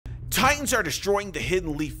Titans are destroying the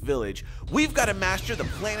Hidden Leaf Village. We've got to master the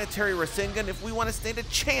Planetary Rasengan if we want to stand a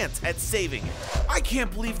chance at saving it. I can't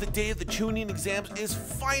believe the day of the tuning exams is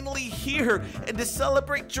finally here, and to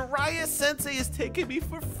celebrate, Jiraiya Sensei is taking me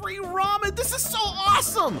for free ramen. This is so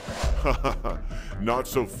awesome! Not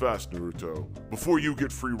so fast, Naruto. Before you get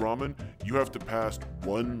free ramen, you have to pass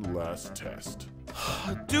one last test.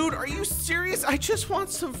 Dude, are you serious? I just want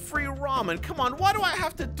some free ramen. Come on, why do I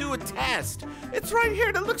have to do a test? It's right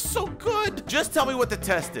here, that looks so good. Just tell me what the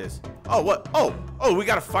test is. Oh, what? Oh, we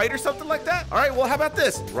got to fight or something like that? All right, well, how about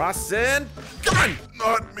this? Rasen, gun!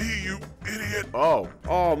 Not me, you idiot.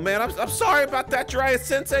 Oh man, I'm sorry about that, Jiraiya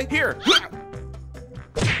Sensei. Here.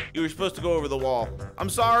 You were supposed to go over the wall. I'm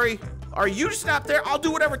sorry. All right, you just stop there. I'll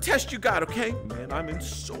do whatever test you got, okay? Man, I'm in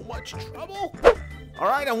so much trouble. All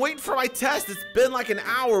right, I'm waiting for my test. It's been like an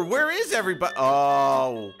hour. Where is everybody?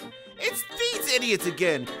 Oh, it's these idiots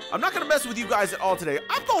again. I'm not gonna mess with you guys at all today.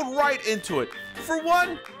 I'm going right into it. For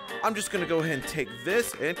one, I'm just gonna go ahead and take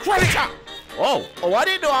this and karate chop. Oh, I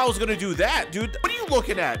didn't know I was gonna do that, dude. What are you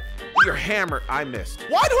looking at? Your hammer. I missed.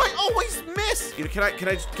 Why do I always miss? Can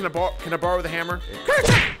I borrow the hammer? Karate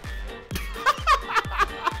chop.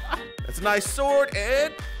 That's a nice sword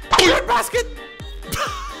and basket.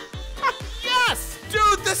 Yes!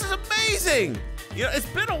 Dude, this is amazing! You know, it's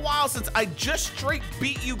been a while since I just straight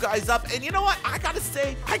beat you guys up, and you know what? I gotta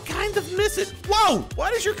say, I kind of miss it. Whoa! Why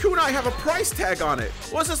does your kunai have a price tag on it?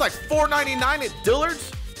 What's this, like $4.99 at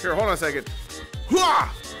Dillard's? Here, hold on a second. Hooah!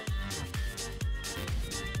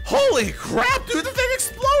 Holy crap, dude, the thing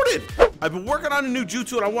exploded! I've been working on a new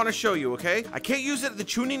jutsu and I want to show you, okay? I can't use it at the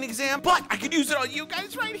tuning exam, but I can use it on you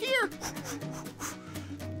guys right here.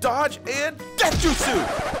 Dodge and death jutsu.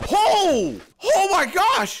 Oh my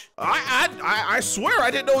gosh! I swear I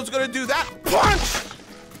didn't know it was gonna do that. Punch!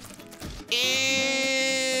 Ew!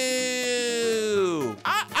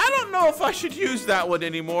 I don't know if I should use that one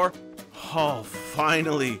anymore. Oh,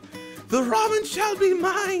 finally, the ramen shall be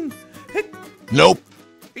mine. Nope.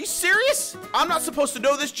 Are you serious? I'm not supposed to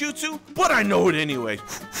know this jutsu, but I know it anyway.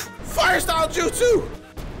 Fire style jutsu.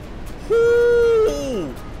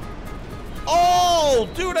 Ooh. Oh,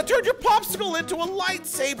 dude, I turned your popsicle into a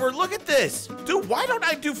lightsaber. Look at this. Dude, why don't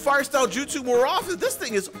I do fire style jutsu more often? This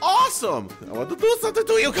thing is awesome. I want to do something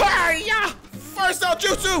to you. Yeah. Fire style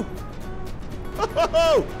jutsu.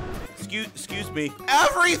 Excuse me.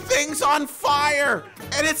 Everything's on fire,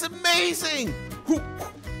 and it's amazing.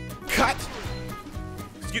 Cut.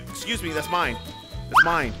 Excuse me, that's mine. That's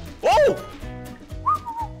mine. Oh!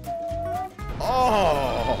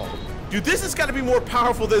 Oh! Dude, this has got to be more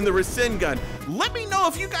powerful than the Rasengan. Let me know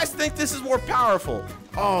if you guys think this is more powerful.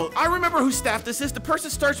 Oh, I remember whose staff this is. The person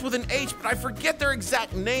starts with an H, but I forget their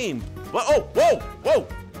exact name. Whoa!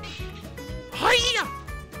 Hiya!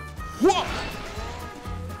 Whoa!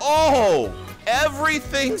 Oh!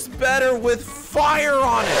 Everything's better with fire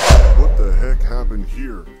on it. What the heck happened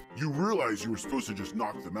here? You realize you were supposed to just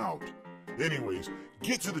knock them out. Anyways,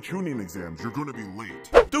 get to the tuning exams. You're gonna be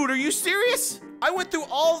late. Dude, are you serious? I went through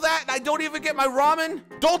all that and I don't even get my ramen?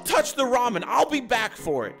 Don't touch the ramen. I'll be back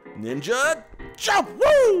for it. Ninja, jump!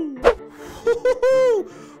 Woo!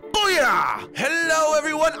 Booyah! Hello,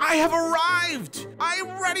 everyone. I have arrived.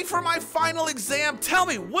 I'm ready for my final exam. Tell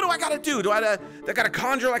me, what do I gotta do? Do I gotta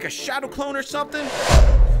conjure like a shadow clone or something?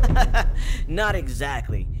 Not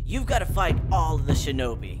exactly. You've got to fight all of the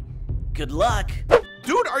shinobi. Good luck.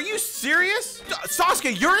 Dude, are you serious?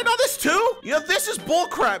 Sasuke, you're in on this too? You know, this is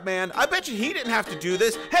bullcrap, man. I bet you he didn't have to do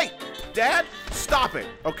this. Hey, Dad, stop it,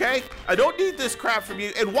 okay? I don't need this crap from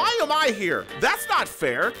you. And why am I here? That's not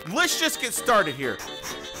fair. Let's just get started here.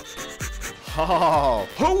 Oh,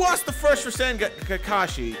 who wants the first Rasengan?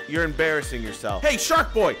 Kakashi, you're embarrassing yourself. Hey,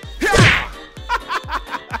 Shark Boy.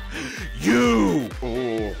 You.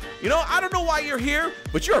 Oh. You know, I don't know why you're here,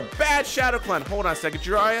 but you're a bad shadow clone. Hold on a second,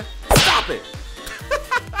 Jiraiya. Stop it.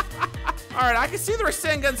 All right, I can see the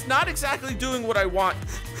Rasengan's not exactly doing what I want.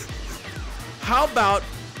 How about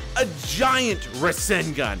a giant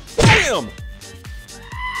Rasengan? Bam!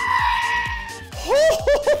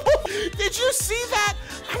 Did you see that?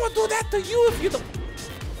 I would do that to you if you don't.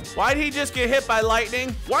 Why'd he just get hit by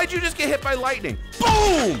lightning? Why'd you just get hit by lightning?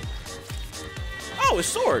 Boom! Oh, a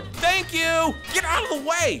sword. Thank you. Get out of the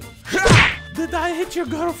way. Did I hit your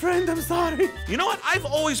girlfriend? I'm sorry. You know what? I've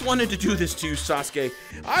always wanted to do this to you, Sasuke.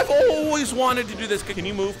 I've always wanted to do this. Can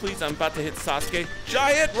you move, please? I'm about to hit Sasuke.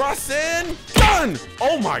 Giant Rasen gun!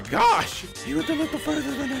 Oh my gosh. He went a little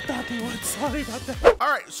further than I thought he would. Sorry about that. All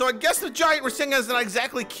right, so I guess the giant Rasengan is not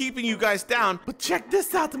exactly keeping you guys down, but check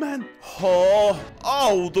this out, man.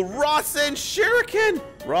 Oh, the Rasen Shuriken.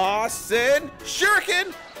 Rasen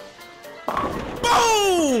Shuriken.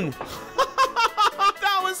 Boom!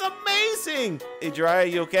 That was amazing. Hey,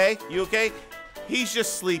 Jiraiya, you okay? You okay? He's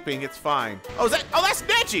just sleeping. It's fine. Oh, that's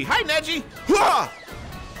Neji. Hi, Neji.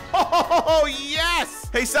 Oh, yes.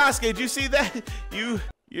 Hey, Sasuke, did you see that? You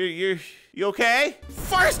okay?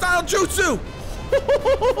 Fire style jutsu.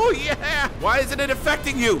 Oh, yeah. Why isn't it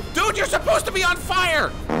affecting you? Dude, you're supposed to be on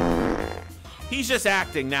fire. He's just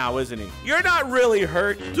acting now, isn't he? You're not really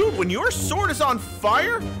hurt. Dude, when your sword is on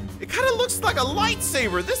fire, it kind of looks like a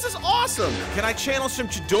lightsaber. This is awesome. Can I channel some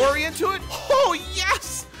Chidori into it? Oh,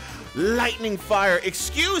 yes. Lightning fire.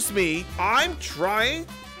 Excuse me. I'm trying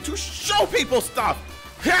to show people stuff.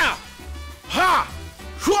 Ha! Ha!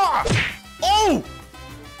 Ha! Oh!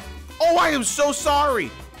 Oh, I am so sorry.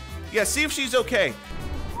 Yeah, see if she's okay.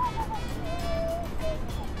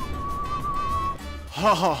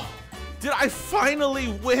 Oh. Did I finally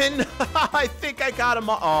win? I think I got him.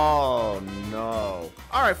 Oh, no.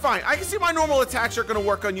 All right, fine. I can see my normal attacks are going to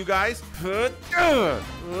work on you guys.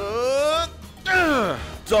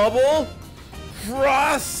 Double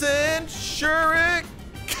Rasen Shuriken.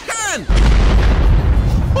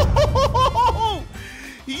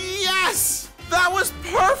 Yes! That was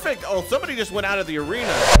perfect. Oh, somebody just went out of the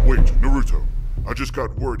arena. Wait, Naruto. I just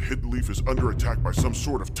got word Hidden Leaf is under attack by some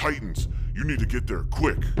sort of titans. You need to get there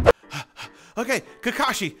quick. Okay,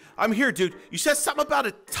 Kakashi, I'm here, dude. You said something about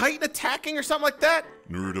a titan attacking or something like that?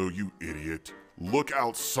 Naruto, you idiot. Look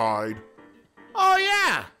outside. Oh,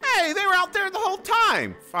 yeah. Hey, they were out there the whole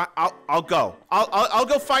time. Fine, I'll go. I'll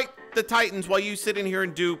go fight the titans while you sit in here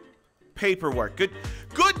and do paperwork. Good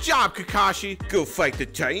job, Kakashi. Go fight the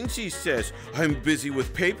titans, he says. I'm busy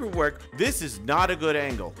with paperwork. This is not a good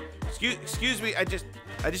angle. Excuse me, I just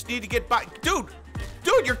need to get by.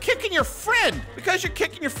 Dude, you're kicking your friend. Because you're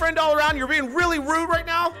kicking your friend all around, you're being really rude right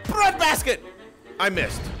now. Bread basket. I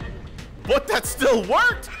missed. But that still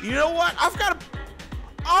worked. You know what? I've got to...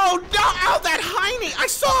 Oh, no. Ow, that Heine. I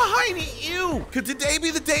saw a Heine. Ew. Could today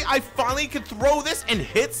be the day I finally can throw this and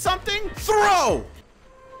hit something? Throw.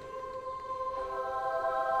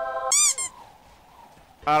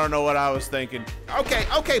 I don't know what I was thinking.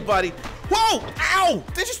 Okay, buddy. Whoa. Ow.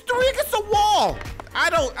 They just threw me against the wall.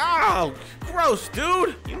 Ow, gross,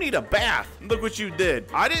 dude. You need a bath. Look what you did.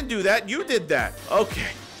 I didn't do that. You did that.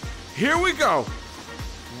 Okay, here we go.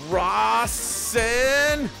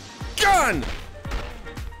 Rasengan.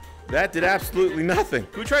 That did absolutely nothing.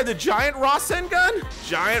 Can we try the giant Rasengan?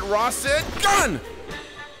 Giant Rasengan.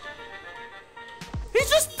 He's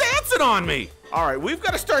just dancing on me. All right, we've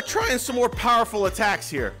got to start trying some more powerful attacks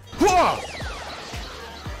here. Whoa.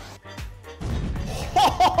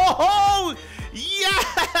 Oh,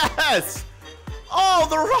 yes! Oh,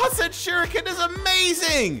 the Rasen Shuriken is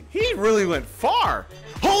amazing! He really went far.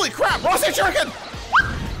 Holy crap, Rasen Shuriken!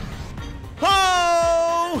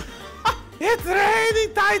 Oh! It's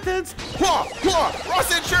raining titans!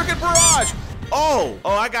 Rasen Shuriken barrage! Oh,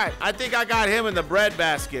 I think I got him in the bread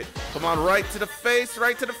basket. Come on, right to the face,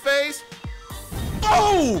 right to the face.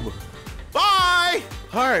 Boom! Bye!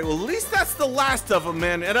 All right, well, at least that's the last of them,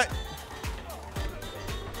 man. And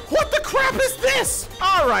what the crap is this?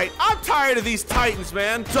 All right, I'm tired of these titans,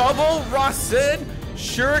 man. Double Rasen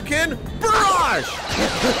Shuriken barrage!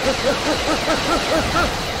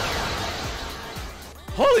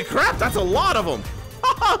 Holy crap, that's a lot of them.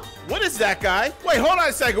 What is that guy? Wait, hold on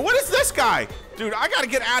a second. What is this guy? Dude, I gotta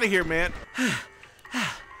get out of here, man.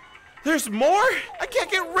 There's more? I can't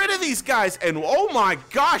get rid of these guys. And oh my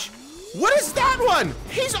gosh, what is that one?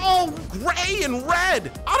 He's all gray and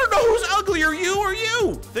red. I don't know who's uglier, you or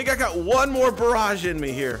you. I think I got one more barrage in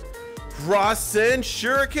me here. Rasen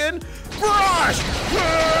Shuriken barrage!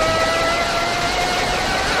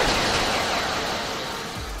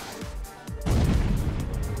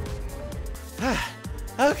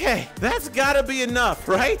 Okay, that's gotta be enough,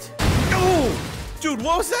 right? Oh! Dude,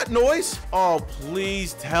 what was that noise? Oh,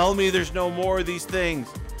 please tell me there's no more of these things.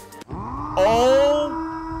 Oh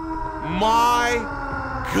my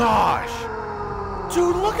gosh.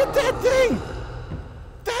 Dude, look at that thing.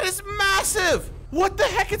 That is massive. What the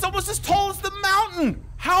heck? It's almost as tall as the mountain.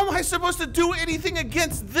 How am I supposed to do anything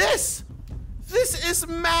against this? This is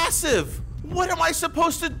massive. What am I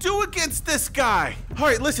supposed to do against this guy? All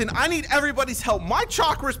right, listen, I need everybody's help. My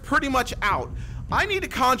chakra is pretty much out. I need to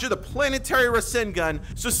conjure the Planetary Rasengan.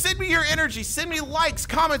 So send me your energy, send me likes,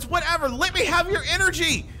 comments, whatever. Let me have your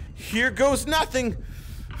energy. Here goes nothing.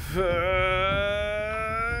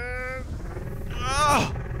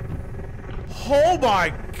 Oh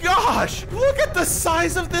my gosh! Look at the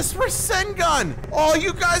size of this Rasengan! Oh,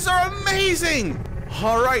 you guys are amazing!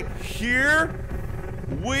 All right, here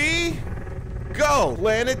we go.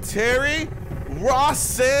 Planetary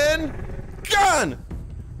Rasengan! gun!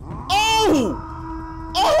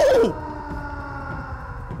 Oh! Oh!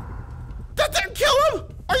 That didn't kill him?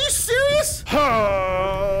 Are you serious?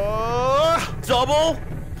 Double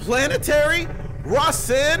Planetary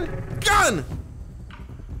Rasengan!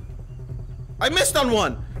 I missed on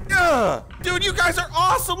one. Dude, you guys are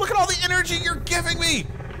awesome. Look at all the energy you're giving me.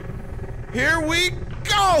 Here we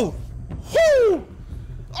go. Whoo!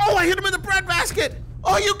 Oh, I hit him in the breadbasket.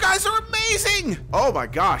 Oh, you guys are amazing. Oh my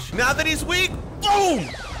gosh. Now that he's weak, boom!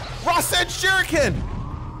 Rasen Shuriken.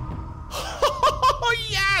 Oh,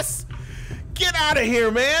 yes! Get out of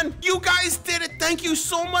here, man. You guys did it. Thank you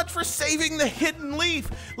so much for saving the hidden leaf.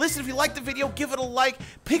 Listen, if you liked the video, give it a like.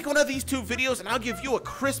 Pick one of these two videos and I'll give you a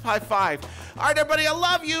crisp high five. All right, everybody, I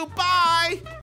love you. Bye.